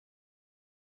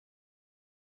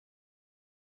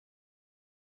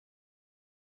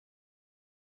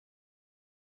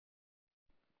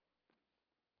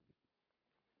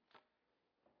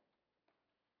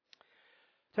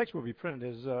Text will be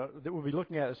printed that we'll be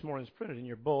looking at this morning is printed in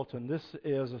your bulletin. This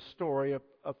is a story,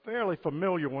 a fairly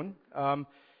familiar one, and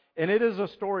it is a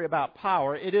story about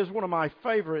power. It is one of my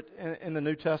favorite in the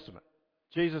New Testament.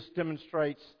 Jesus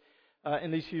demonstrates in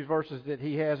these few verses that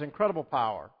He has incredible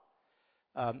power.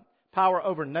 Power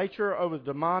over nature, over the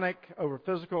demonic, over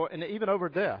physical, and even over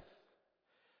death.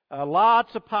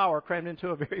 Lots of power crammed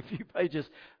into a very few pages.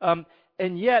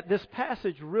 And yet this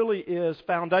passage really is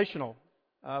foundational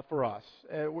for us,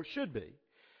 or should be.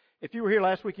 If you were here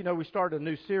last week, you know we started a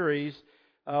new series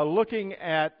looking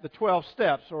at the 12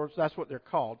 steps, or that's what they're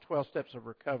called, 12 steps of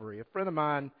recovery. A friend of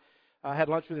mine, I had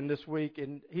lunch with him this week,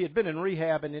 and he had been in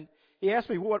rehab, and he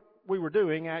asked me what we were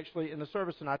doing actually in the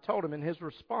service, and I told him, and his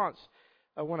response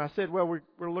when I said, well,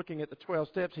 we're looking at the 12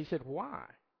 steps, he said, why?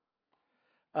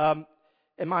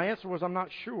 And my answer was, I'm not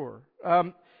sure.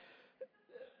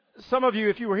 Some of you,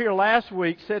 if you were here last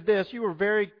week, said this. You were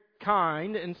very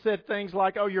kind and said things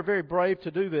like, oh, you're very brave to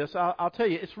do this. I'll tell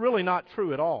you, it's really not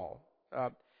true at all.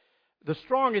 The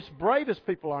strongest, bravest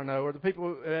people I know, or the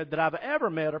people that I've ever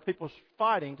met, are people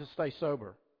fighting to stay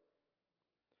sober.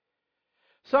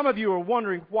 Some of you are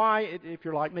wondering why, if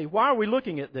you're like me, why are we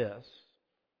looking at this?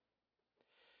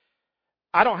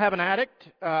 I don't have an addict.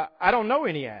 I don't know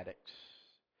any addicts.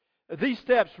 These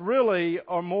steps really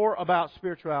are more about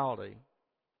spirituality.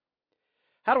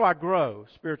 How do I grow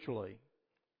spiritually?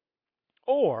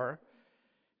 Or,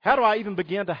 how do I even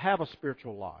begin to have a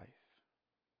spiritual life?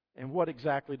 And what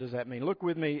exactly does that mean? Look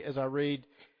with me as I read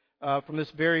from this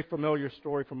very familiar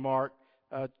story from Mark,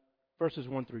 verses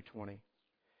 1 through 20.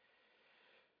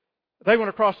 They went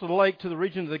across the lake to the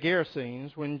region of the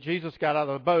Gerasenes. When Jesus got out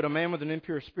of the boat, a man with an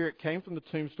impure spirit came from the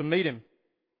tombs to meet him.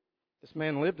 This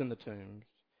man lived in the tombs.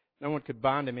 No one could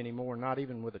bind him anymore, not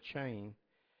even with a chain.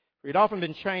 For he'd often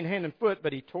been chained hand and foot,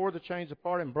 but he tore the chains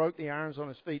apart and broke the irons on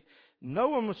his feet. No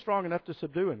one was strong enough to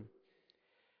subdue him.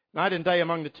 Night and day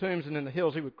among the tombs and in the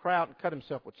hills, he would cry out and cut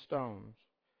himself with stones.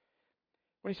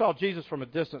 When he saw Jesus from a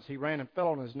distance, he ran and fell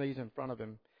on his knees in front of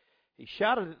him. He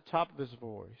shouted at the top of his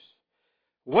voice,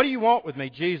 "What do you want with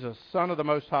me, Jesus, Son of the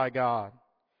Most High God?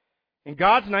 In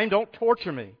God's name, don't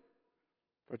torture me."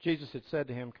 For Jesus had said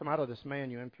to him, "Come out of this man,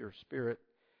 you impure spirit."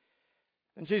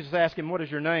 And Jesus asked him, "What is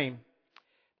your name?"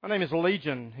 "My name is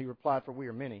Legion," he replied, "for we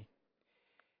are many."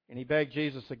 And he begged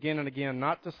Jesus again and again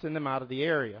not to send them out of the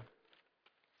area.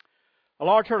 A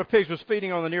large herd of pigs was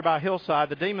feeding on the nearby hillside.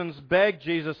 The demons begged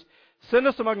Jesus, "Send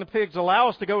us among the pigs, allow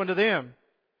us to go into them."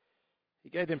 He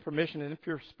gave them permission, and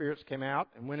impure spirits came out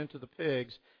and went into the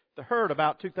pigs. The herd,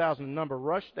 about 2,000 in number,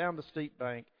 rushed down the steep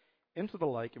bank into the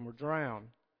lake and were drowned.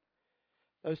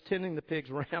 Those tending the pigs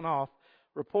ran off,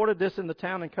 reported this in the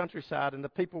town and countryside, and the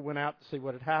people went out to see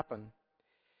what had happened.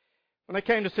 When they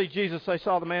came to see Jesus, they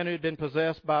saw the man who had been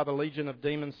possessed by the legion of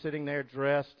demons sitting there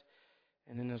dressed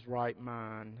and in his right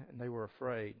mind, and they were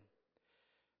afraid.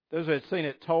 Those who had seen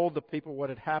it told the people what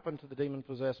had happened to the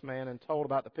demon-possessed man and told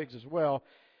about the pigs as well.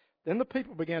 Then the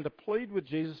people began to plead with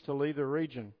Jesus to leave their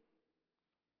region.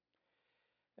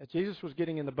 As Jesus was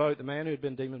getting in the boat, the man who had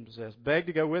been demon-possessed begged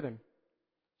to go with him.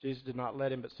 Jesus did not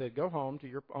let him, but said, "Go home to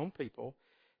your own people.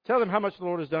 Tell them how much the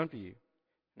Lord has done for you,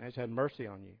 and He's had mercy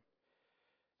on you."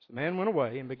 So the man went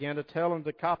away and began to tell in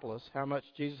Decapolis how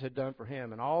much Jesus had done for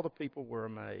him, and all the people were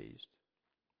amazed.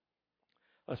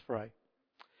 Let's pray.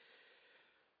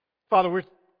 Father, we're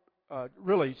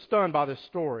really stunned by this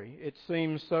story. It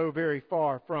seems so very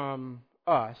far from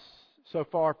us, so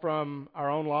far from our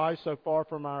own lives, so far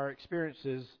from our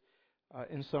experiences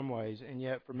in some ways, and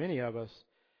yet for many of us,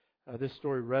 this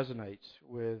story resonates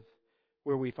with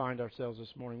where we find ourselves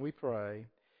this morning. We pray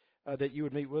that you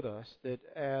would meet with us, that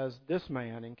as this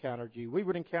man encountered you, we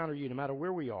would encounter you no matter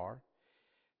where we are.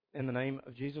 In the name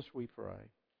of Jesus we pray.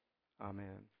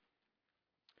 Amen.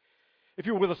 If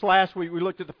you were with us last week, we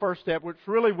looked at the first step, which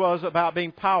really was about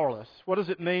being powerless. What does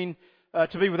it mean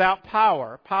to be without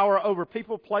power? Power over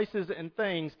people, places, and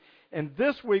things. And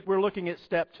this week we're looking at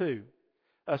step 2,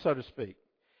 so to speak.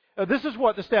 This is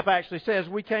what the step actually says.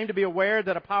 We came to be aware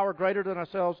that a power greater than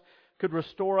ourselves could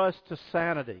restore us to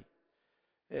sanity,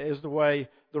 is the way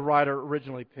the writer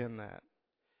originally penned that.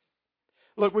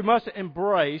 Look, we must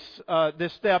embrace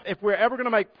this step if we're ever going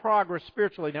to make progress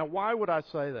spiritually. Now, why would I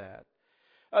say that?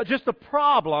 Just the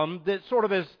problem that sort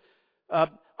of is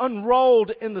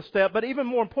unrolled in the step, but even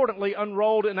more importantly,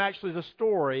 unrolled in actually the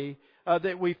story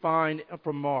that we find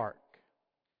from Mark.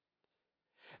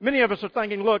 Many of us are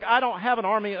thinking, look, I don't have an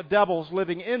army of devils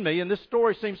living in me, and this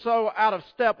story seems so out of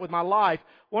step with my life.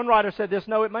 One writer said this,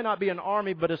 no, it may not be an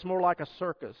army, but it's more like a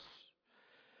circus.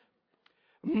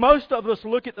 Most of us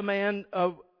look at the man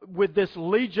with this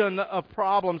legion of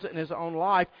problems in his own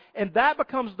life, and that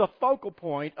becomes the focal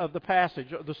point of the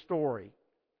passage, of the story.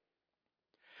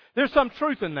 There's some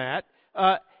truth in that,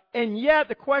 and yet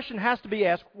the question has to be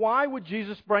asked, why would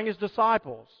Jesus bring his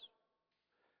disciples?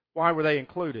 Why were they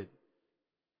included?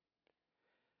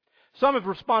 Some have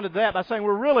responded to that by saying,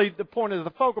 well, really the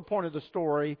focal point of the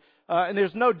story, and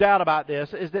there's no doubt about this,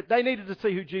 is that they needed to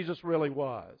see who Jesus really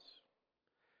was.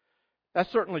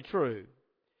 That's certainly true.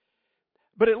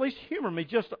 But at least humor me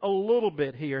just a little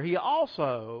bit here. He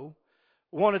also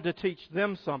wanted to teach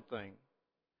them something.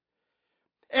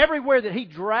 Everywhere that he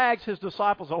drags his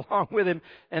disciples along with him,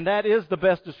 and that is the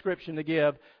best description to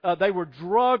give, they were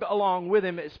drug along with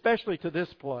him, especially to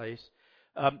this place.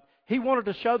 He wanted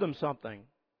to show them something.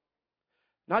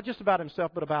 Not just about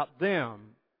himself, but about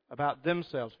them, about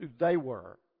themselves, who they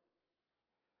were.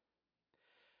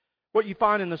 What you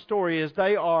find in the story is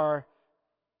they are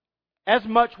as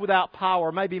much without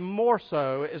power, maybe more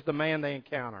so, as the man they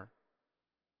encounter.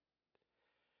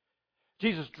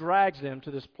 Jesus drags them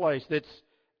to this place that's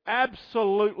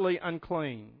absolutely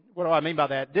unclean. What do I mean by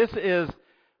that? This is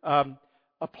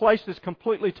a place that's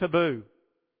completely taboo.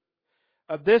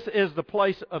 This is the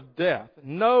place of death.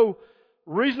 No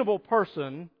reasonable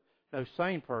person, no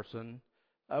sane person,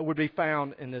 would be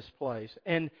found in this place.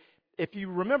 And if you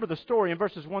remember the story in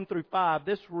verses 1 through 5,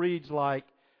 this reads like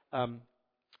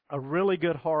a really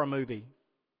good horror movie.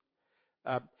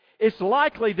 It's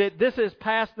likely that this is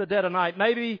past the dead of night,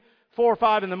 maybe 4 or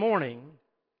 5 in the morning.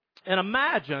 And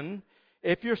imagine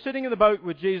if you're sitting in the boat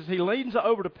with Jesus, he leans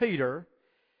over to Peter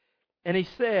and he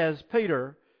says,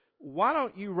 Peter, why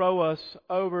don't you row us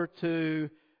over to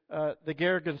the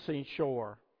Gergesene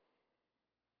shore?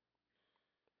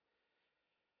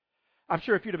 I'm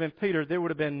sure if you'd have been Peter, there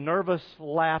would have been nervous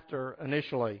laughter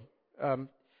initially.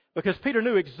 Because Peter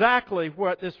knew exactly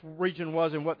what this region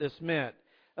was and what this meant.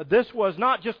 This was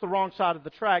not just the wrong side of the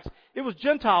tracks, it was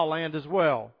Gentile land as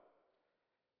well.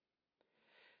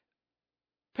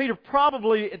 Peter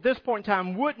probably, at this point in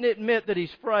time, wouldn't admit that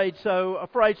he's afraid, so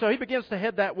he begins to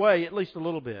head that way at least a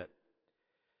little bit.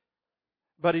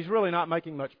 But he's really not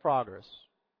making much progress.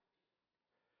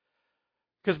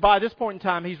 Because by this point in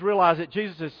time, he's realized that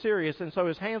Jesus is serious, and so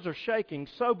his hands are shaking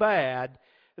so bad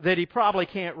that he probably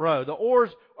can't row. The oars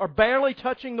are barely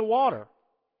touching the water.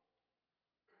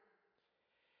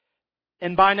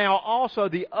 And by now also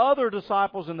the other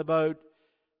disciples in the boat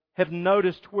have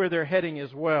noticed where they're heading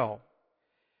as well.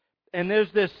 And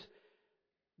there's this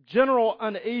general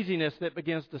uneasiness that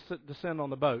begins to descend on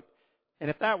the boat. And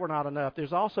if that were not enough,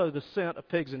 there's also the scent of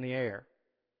pigs in the air,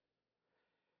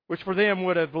 which for them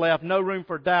would have left no room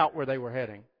for doubt where they were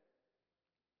heading.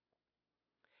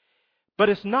 But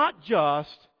it's not just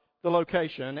the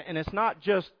location, and it's not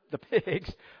just the pigs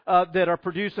that are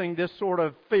producing this sort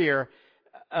of fear.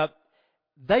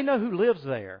 They know who lives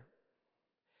there.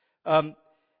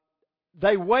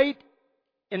 They wait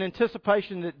in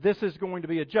anticipation that this is going to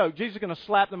be a joke. Jesus is going to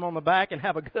slap them on the back and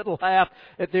have a good laugh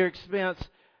at their expense,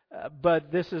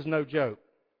 but this is no joke.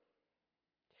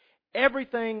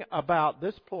 Everything about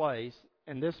this place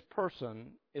and this person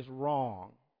is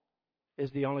wrong,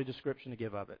 is the only description to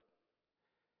give of it.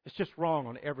 It's just wrong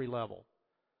on every level.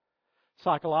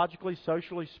 Psychologically,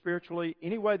 socially, spiritually,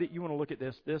 any way that you want to look at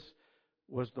this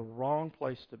was the wrong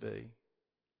place to be.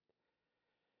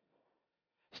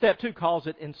 Step 2 calls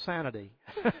it insanity.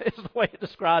 It's the way it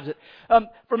describes it.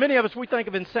 For many of us, we think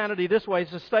of insanity this way.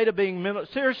 It's a state of being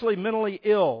seriously mentally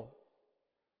ill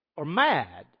or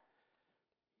mad.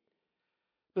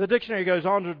 But the dictionary goes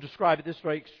on to describe it this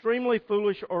way: extremely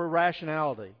foolish or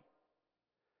irrationality.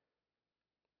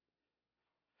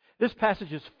 This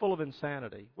passage is full of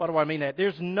insanity. What do I mean that?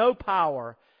 There's no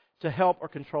power to help or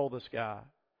control this guy.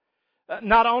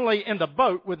 Not only in the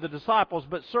boat with the disciples,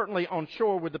 but certainly on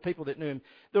shore with the people that knew him.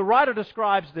 The writer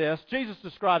describes this, Jesus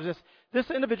describes this.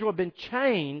 This individual had been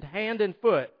chained hand and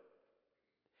foot.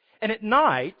 And at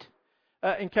night,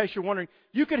 in case you're wondering,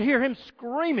 you could hear him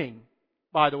screaming,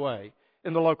 by the way,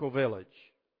 in the local village.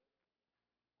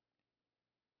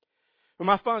 When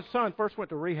my son first went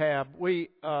to rehab,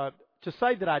 to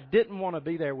say that I didn't want to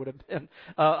be there would have been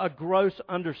a gross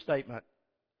understatement.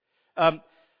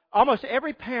 Almost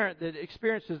every parent that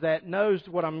experiences that knows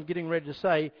what I'm getting ready to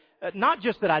say. Not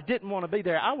just that I didn't want to be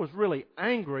there, I was really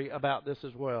angry about this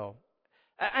as well.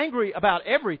 Angry about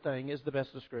everything is the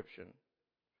best description.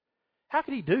 How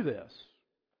could he do this?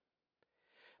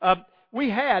 We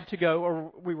had to go,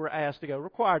 or we were asked to go,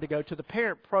 required to go to the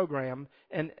parent program,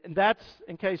 and that's,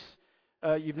 in case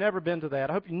you've never been to that.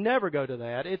 I hope you never go to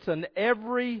that. It's an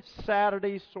every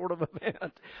Saturday sort of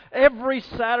event. Every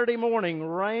Saturday morning,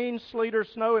 rain, sleet, or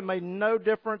snow, it made no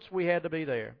difference. We had to be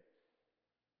there.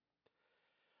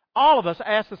 All of us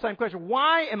ask the same question.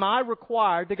 Why am I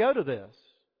required to go to this?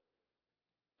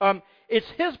 It's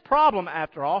his problem,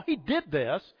 after all. He did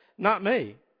this, not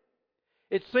me.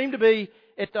 It seemed to be,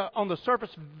 on the surface,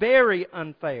 very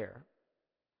unfair.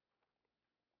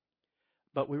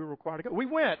 But we were required to go. We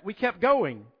went. We kept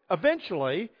going.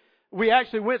 Eventually, we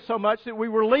actually went so much that we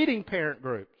were leading parent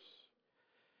groups.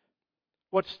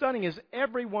 What's stunning is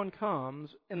everyone comes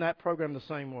in that program the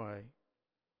same way.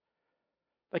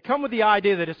 They come with the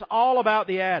idea that it's all about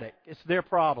the addict. It's their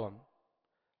problem.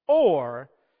 Or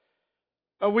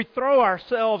we throw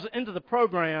ourselves into the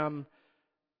program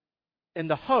in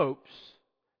the hopes,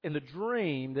 in the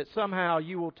dream that somehow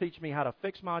you will teach me how to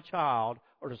fix my child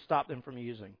or to stop them from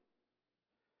using.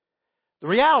 The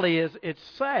reality is it's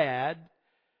sad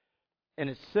and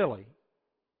it's silly.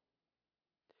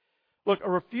 Look, a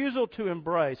refusal to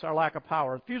embrace our lack of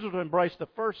power, a refusal to embrace the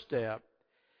first step,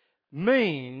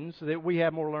 means that we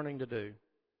have more learning to do.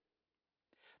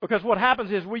 Because what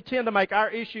happens is we tend to make our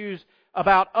issues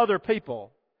about other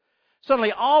people.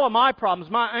 Suddenly all of my problems,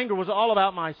 my anger was all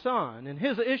about my son and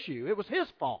his issue. It was his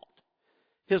fault,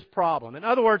 his problem. In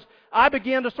other words, I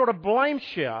began to sort of blame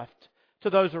shift to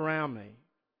those around me.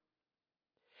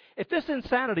 If this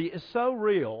insanity is so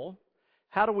real,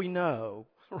 how do we know,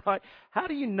 right? How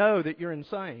do you know that you're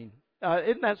insane?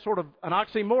 Isn't that sort of an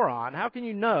oxymoron? How can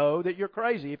you know that you're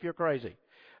crazy if you're crazy?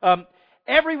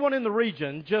 Everyone in the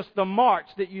region, just the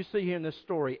marks that you see here in this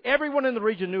story, everyone in the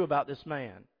region knew about this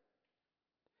man.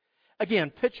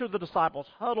 Again, picture the disciples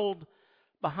huddled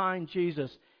behind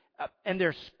Jesus, and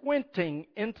they're squinting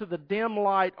into the dim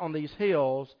light on these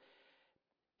hills,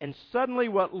 and suddenly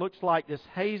what looks like this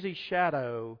hazy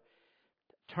shadow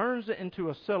turns into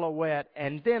a silhouette,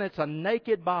 and then it's a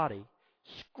naked body,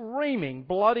 screaming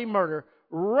bloody murder,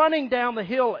 running down the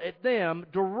hill at them,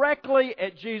 directly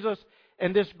at Jesus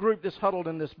and this group that's huddled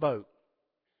in this boat.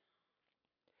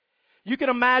 You can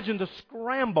imagine the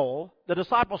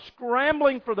disciples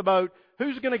scrambling for the boat.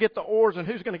 Who's going to get the oars and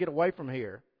who's going to get away from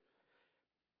here?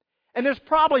 And there's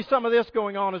probably some of this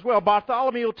going on as well.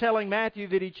 Bartholomew telling Matthew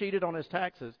that he cheated on his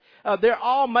taxes. They're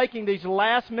all making these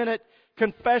last-minute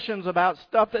confessions about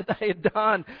stuff that they had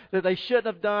done that they shouldn't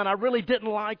have done. I really didn't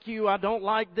like you. I don't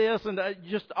like this. And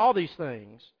just all these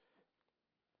things.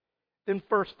 Then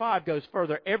verse 5 goes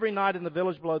further. Every night in the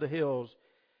village below the hills,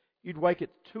 you'd wake at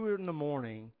 2 in the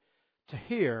morning to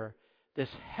hear this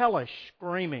hellish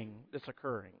screaming that's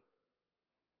occurring.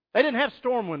 They didn't have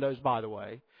storm windows, by the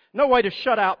way. No way to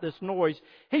shut out this noise.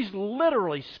 He's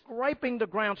literally scraping the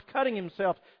ground, cutting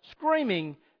himself,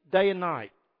 screaming day and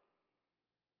night.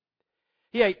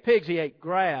 He ate pigs, he ate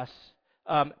grass,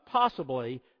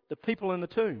 possibly the people in the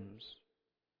tombs.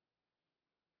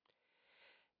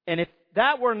 And if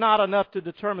that were not enough to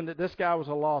determine that this guy was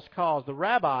a lost cause, the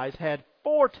rabbis had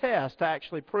 4 tests to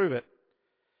actually prove it.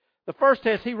 The first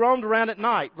test, he roamed around at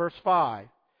night, verse 5.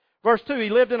 Verse 2, he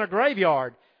lived in a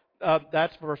graveyard.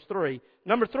 That's verse 3.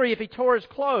 Number 3, if he tore his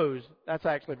clothes, that's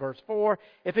actually verse 4.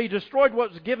 If he destroyed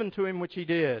what was given to him, which he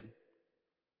did.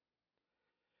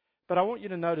 But I want you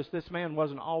to notice this man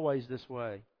wasn't always this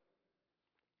way.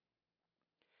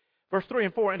 Verse 3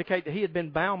 and 4 indicate that he had been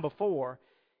bound before.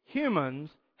 Humans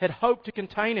had hoped to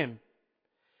contain him,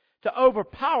 to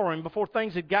overpower him before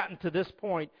things had gotten to this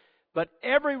point. But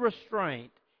every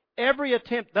restraint, every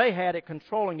attempt they had at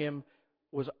controlling him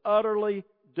was utterly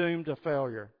doomed to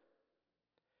failure.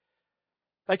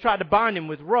 They tried to bind him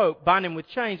with rope, bind him with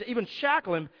chains, even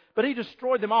shackle him, but he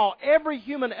destroyed them all. Every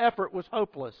human effort was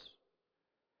hopeless.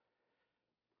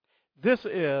 This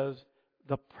is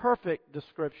the perfect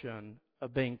description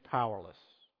of being powerless.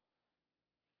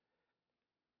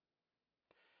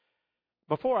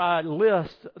 Before I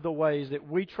list the ways that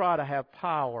we try to have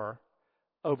power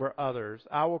over others,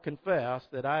 I will confess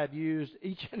that I have used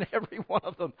each and every one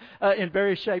of them in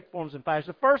various shapes, forms, and fashions.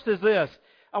 The first is this.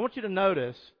 I want you to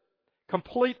notice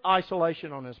complete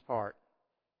isolation on his part.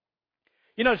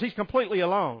 You notice he's completely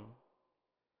alone.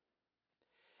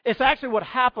 It's actually what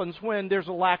happens when there's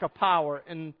a lack of power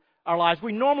in our lives.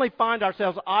 We normally find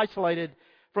ourselves isolated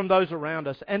from those around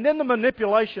us. And then the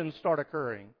manipulations start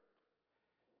occurring.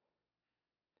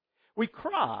 We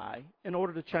cry in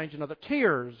order to change another.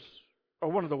 Tears are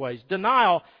one of the ways.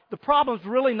 Denial, the problem's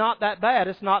really not that bad.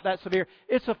 It's not that severe.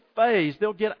 It's a phase.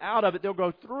 They'll get out of it. They'll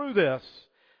go through this.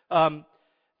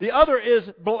 The other is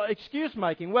excuse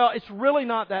making. Well, it's really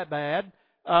not that bad.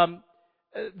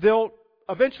 They'll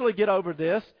eventually get over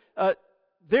this.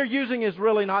 they're using is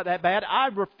really not that bad. I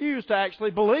refuse to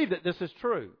actually believe that this is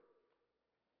true.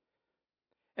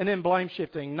 And then blame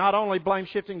shifting. Not only blame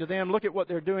shifting to them, look at what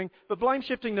they're doing, but blame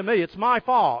shifting to me. It's my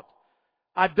fault.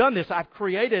 I've done this. I've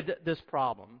created this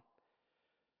problem.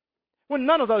 When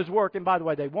none of those work, and by the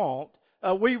way, they won't,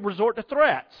 we resort to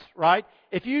threats, right?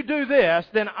 If you do this,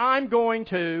 then I'm going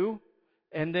to,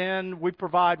 and then we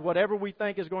provide whatever we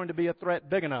think is going to be a threat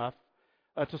big enough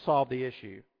to solve the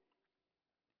issue.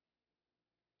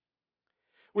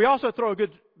 We also throw a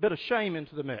good bit of shame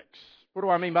into the mix. What do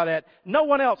I mean by that? No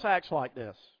one else acts like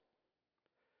this.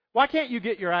 Why can't you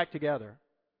get your act together?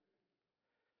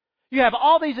 You have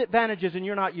all these advantages and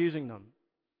you're not using them.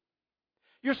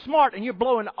 You're smart and you're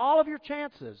blowing all of your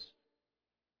chances.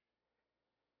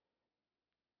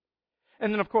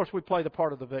 And then, of course, we play the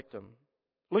part of the victim.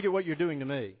 Look at what you're doing to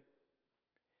me.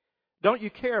 Don't you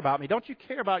care about me? Don't you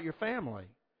care about your family?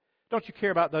 Don't you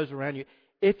care about those around you?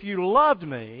 If you loved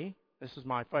me, this is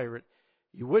my favorite,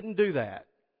 you wouldn't do that.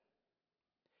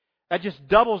 That just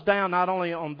doubles down not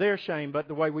only on their shame, but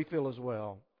the way we feel as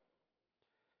well.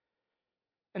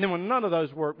 And then when none of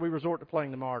those work, we resort to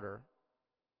playing the martyr.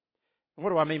 And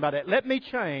what do I mean by that? Let me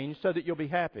change so that you'll be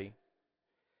happy.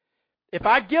 If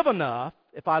I give enough,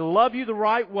 if I love you the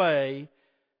right way,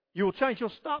 you will change. You'll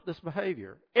stop this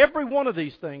behavior. Every one of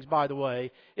these things, by the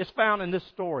way, is found in this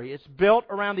story. It's built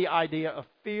around the idea of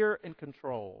fear and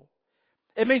control.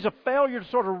 It means a failure to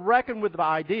sort of reckon with the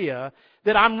idea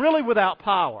that I'm really without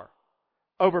power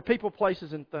over people,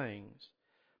 places, and things.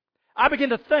 I begin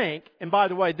to think, and by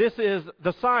the way, this is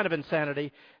the sign of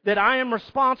insanity, that I am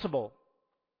responsible,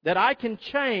 that I can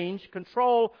change,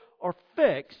 control, or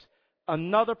fix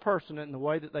another person in the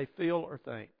way that they feel or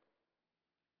think.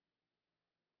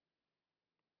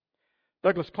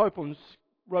 Douglas Copeland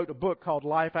wrote a book called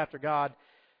Life After God.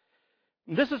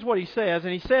 And this is what he says,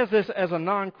 and he says this as a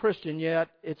non-Christian, yet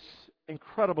it's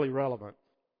incredibly relevant.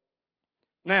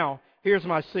 Now, here's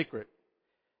my secret.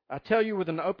 I tell you with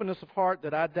an openness of heart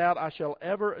that I doubt I shall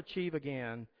ever achieve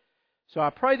again. So I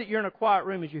pray that you're in a quiet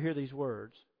room as you hear these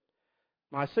words.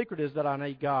 My secret is that I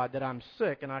need God, that I'm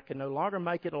sick and I can no longer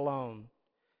make it alone.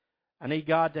 I need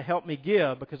God to help me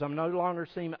give because I'm no longer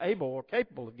seem able or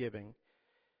capable of giving,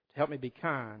 to help me be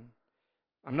kind.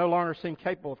 I no longer seem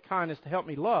capable of kindness to help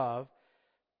me love.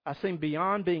 I seem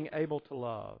beyond being able to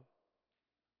love.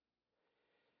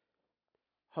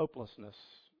 Hopelessness,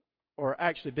 or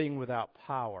actually being without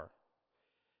power,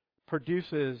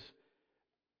 produces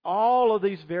all of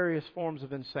these various forms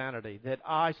of insanity, that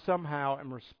I somehow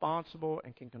am responsible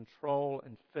and can control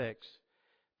and fix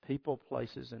people,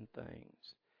 places, and things.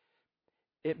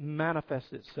 It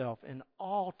manifests itself in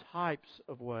all types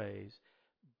of ways.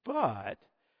 But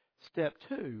step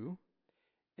 2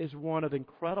 is one of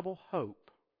incredible hope.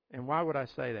 And why would I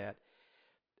say that?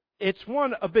 It's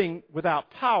one of being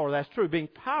without power, that's true, being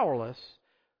powerless,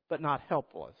 but not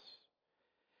helpless.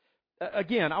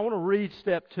 Again, I want to read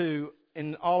step 2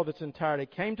 in all of its entirety.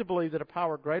 Came to believe that a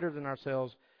power greater than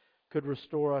ourselves could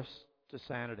restore us to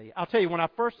sanity. I'll tell you, when I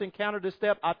first encountered this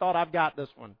step, I thought I've got this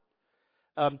one.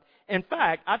 In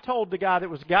fact, I told the guy that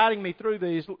was guiding me through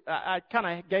these, I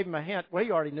kind of gave him a hint. Well,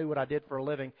 he already knew what I did for a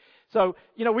living. So,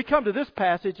 we come to this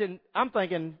passage, and I'm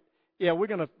thinking, yeah, we're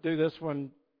going to do this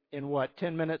one in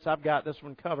 10 minutes? I've got this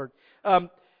one covered.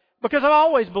 Because I've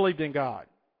always believed in God.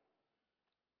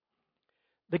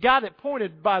 The guy that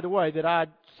pointed, by the way, that I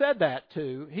said that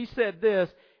to, he said this: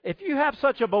 if you have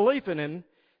such a belief in Him,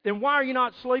 then why are you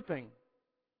not sleeping?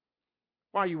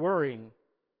 Why are you worrying?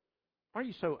 Why are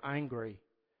you so angry?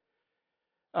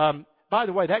 By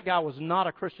the way, that guy was not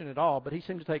a Christian at all, but he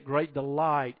seemed to take great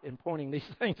delight in pointing these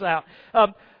things out.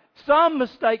 Some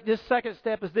mistake this second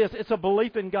step as this: it's a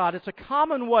belief in God. It's a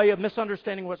common way of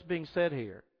misunderstanding what's being said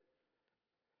here.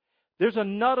 There's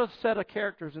another set of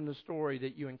characters in the story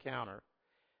that you encounter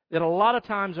that a lot of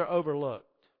times are overlooked.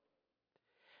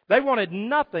 They wanted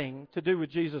nothing to do with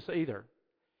Jesus either.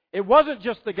 It wasn't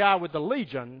just the guy with the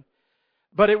legion,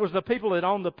 but it was the people that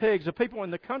owned the pigs, the people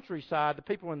in the countryside, the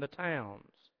people in the towns.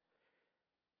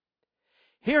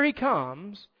 Here he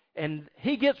comes, and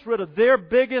he gets rid of their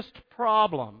biggest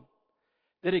problem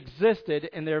that existed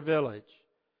in their village.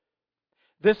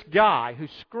 This guy who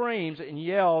screams and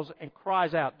yells and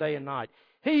cries out day and night.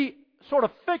 He sort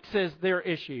of fixes their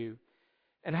issue.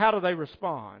 And how do they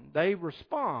respond? They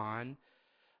respond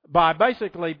by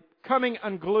basically coming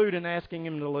unglued and asking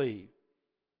him to leave.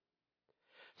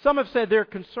 Some have said they're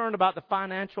concerned about the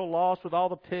financial loss with all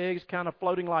the pigs kind of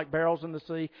floating like barrels in the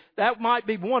sea. That might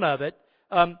be one of it.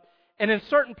 And in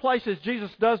certain places, Jesus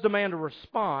does demand a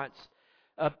response.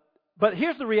 But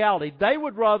here's the reality. They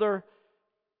would rather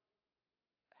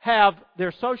have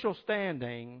their social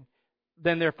standing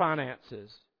than their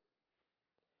finances.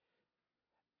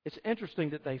 It's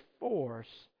interesting that they force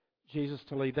Jesus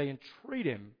to leave. They entreat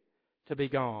him to be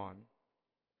gone.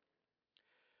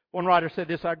 One writer said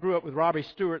this: I grew up with Robbie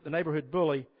Stewart, the neighborhood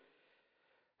bully,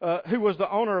 who was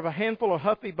the owner of a handful of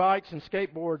Huffy bikes and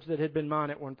skateboards that had been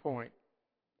mine at one point.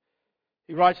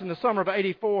 He writes, in the summer of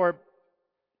 '84,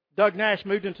 Doug Nash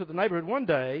moved into the neighborhood one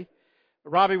day.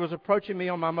 Robbie was approaching me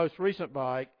on my most recent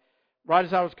bike, right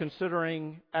as I was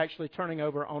considering actually turning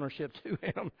over ownership to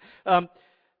him.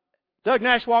 Doug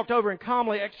Nash walked over and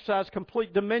calmly exercised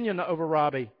complete dominion over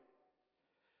Robbie.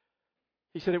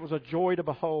 He said it was a joy to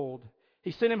behold.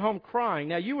 He sent him home crying.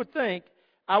 Now, you would think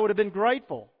I would have been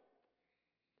grateful.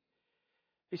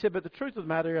 He said, but the truth of the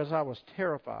matter is I was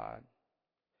terrified.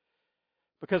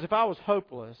 Because if I was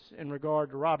hopeless in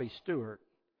regard to Robbie Stewart,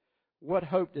 what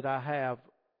hope did I have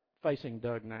facing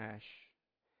Doug Nash?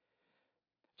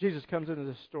 Jesus comes into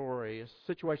this story, a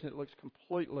situation that looks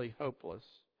completely hopeless.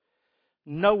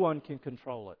 No one can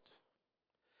control it.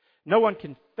 No one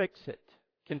can fix it.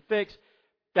 Can fix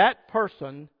that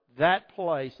person, that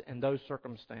place, and those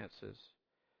circumstances.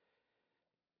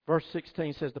 Verse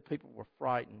 16 says the people were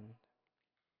frightened.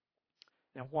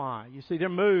 Now why? You see, they're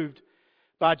moved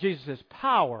by Jesus'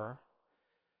 power.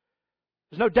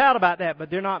 There's no doubt about that, but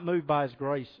they're not moved by His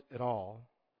grace at all.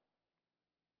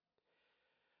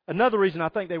 Another reason I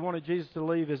think they wanted Jesus to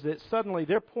leave is that suddenly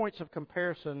their points of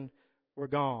comparison were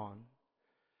gone.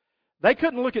 They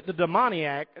couldn't look at the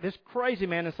demoniac, this crazy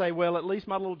man, and say, well, at least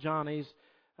my little Johnny's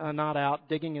not out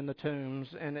digging in the tombs,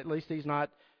 and at least he's not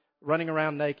running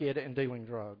around naked and dealing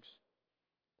drugs.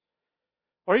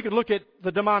 Or he could look at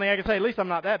the demoniac and say, at least I'm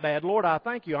not that bad. Lord, I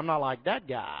thank you, I'm not like that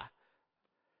guy.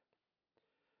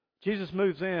 Jesus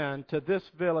moves in to this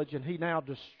village and He now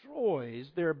destroys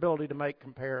their ability to make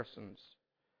comparisons.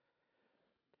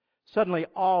 Suddenly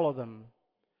all of them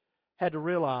had to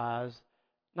realize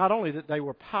not only that they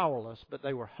were powerless, but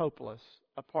they were hopeless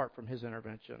apart from His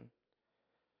intervention.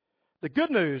 The good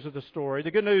news of the story,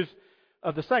 the good news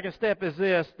of the second step is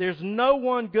this: there's no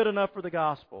one good enough for the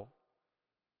gospel.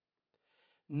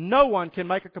 No one can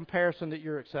make a comparison that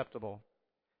you're acceptable.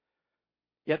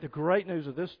 Yet the great news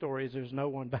of this story is there's no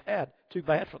one too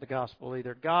bad for the gospel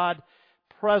either. God,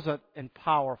 present and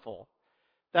powerful.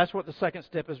 That's what the second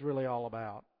step is really all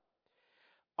about.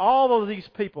 All of these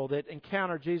people that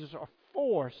encounter Jesus are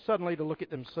forced suddenly to look at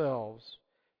themselves.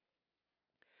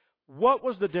 What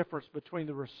was the difference between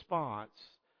the response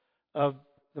of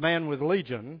the man with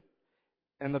legion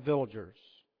and the villagers?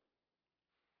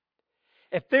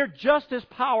 If they're just as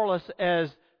powerless as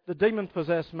the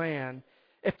demon-possessed man,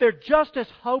 if they're just as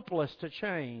hopeless to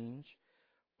change,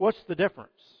 what's the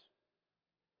difference?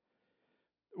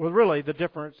 Well, really, the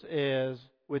difference is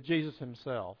with Jesus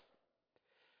Himself.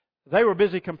 They were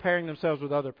busy comparing themselves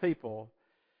with other people.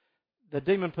 The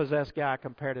demon-possessed guy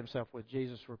compared himself with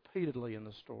Jesus repeatedly in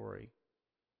the story.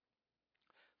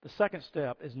 The second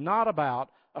step is not about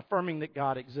affirming that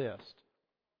God exists.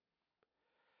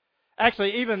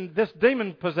 Actually, even this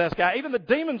demon-possessed guy, even the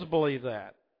demons believe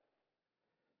that.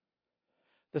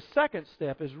 The second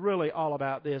step is really all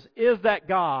about this. Is that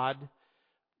God,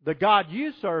 the God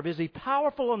you serve, is He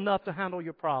powerful enough to handle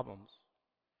your problems?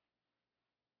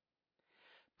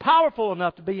 Powerful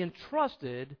enough to be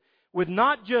entrusted with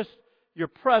not just your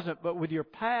present, but with your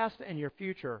past and your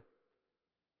future.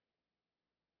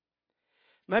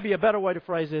 Maybe a better way to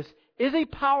phrase this: is He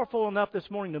powerful enough this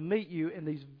morning to meet you in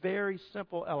these very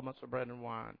simple elements of bread and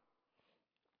wine?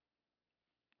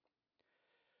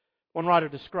 One writer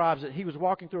describes it. He was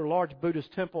walking through a large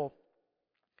Buddhist temple.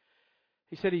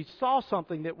 He said he saw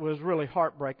something that was really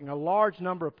heartbreaking. A large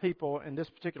number of people in this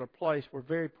particular place were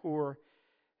very poor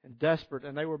and desperate,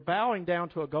 and they were bowing down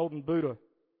to a golden Buddha.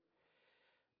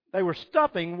 They were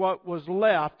stuffing what was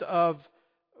left of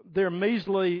their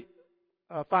measly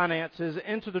finances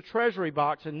into the treasury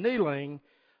box and kneeling,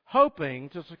 hoping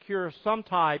to secure some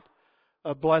type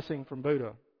of blessing from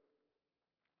Buddha.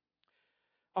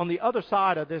 On the other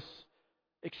side of this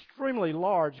extremely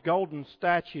large golden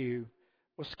statue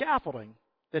was scaffolding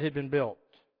that had been built.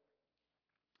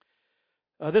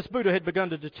 This Buddha had begun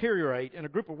to deteriorate, and a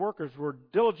group of workers were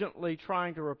diligently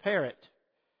trying to repair it.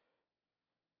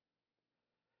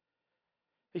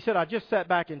 He said, I just sat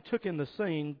back and took in the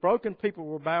scene. Broken people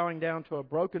were bowing down to a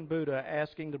broken Buddha,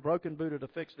 asking the broken Buddha to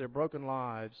fix their broken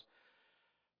lives,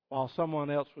 while someone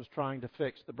else was trying to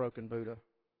fix the broken Buddha.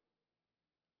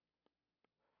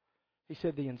 He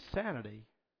said the insanity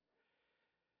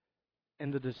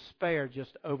and the despair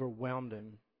just overwhelmed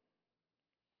him.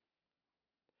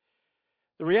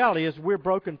 The reality is we're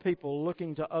broken people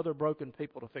looking to other broken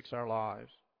people to fix our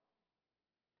lives.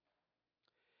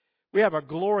 We have a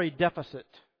glory deficit,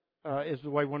 is the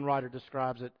way one writer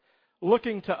describes it.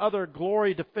 Looking to other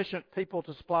glory-deficient people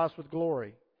to supply us with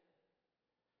glory.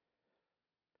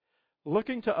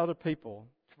 Looking to other people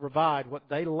to provide what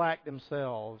they lack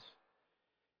themselves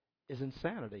is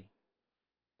insanity.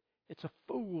 It's a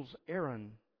fool's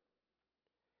errand.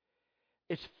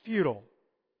 It's futile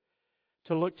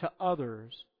to look to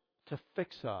others to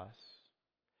fix us.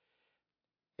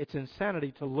 It's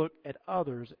insanity to look at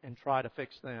others and try to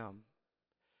fix them.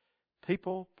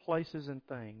 People, places, and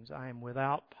things, I am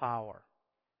without power.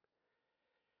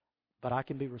 But I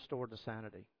can be restored to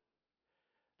sanity.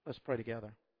 Let's pray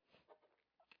together.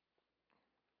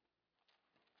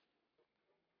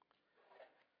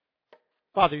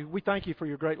 Father, we thank you for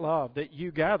your great love that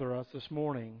you gather us this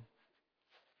morning.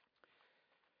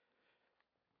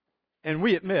 And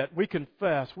we admit, we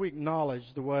confess, we acknowledge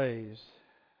the ways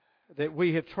that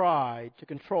we have tried to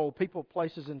control people,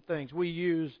 places, and things. We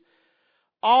use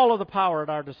all of the power at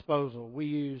our disposal. We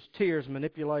use tears,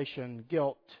 manipulation,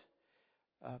 guilt.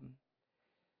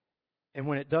 And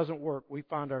when it doesn't work, we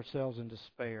find ourselves in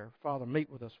despair. Father, meet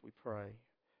with us, we pray.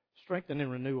 Strengthen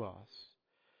and renew us.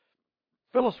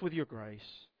 Fill us with your grace.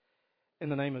 In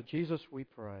the name of Jesus, we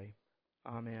pray.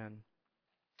 Amen.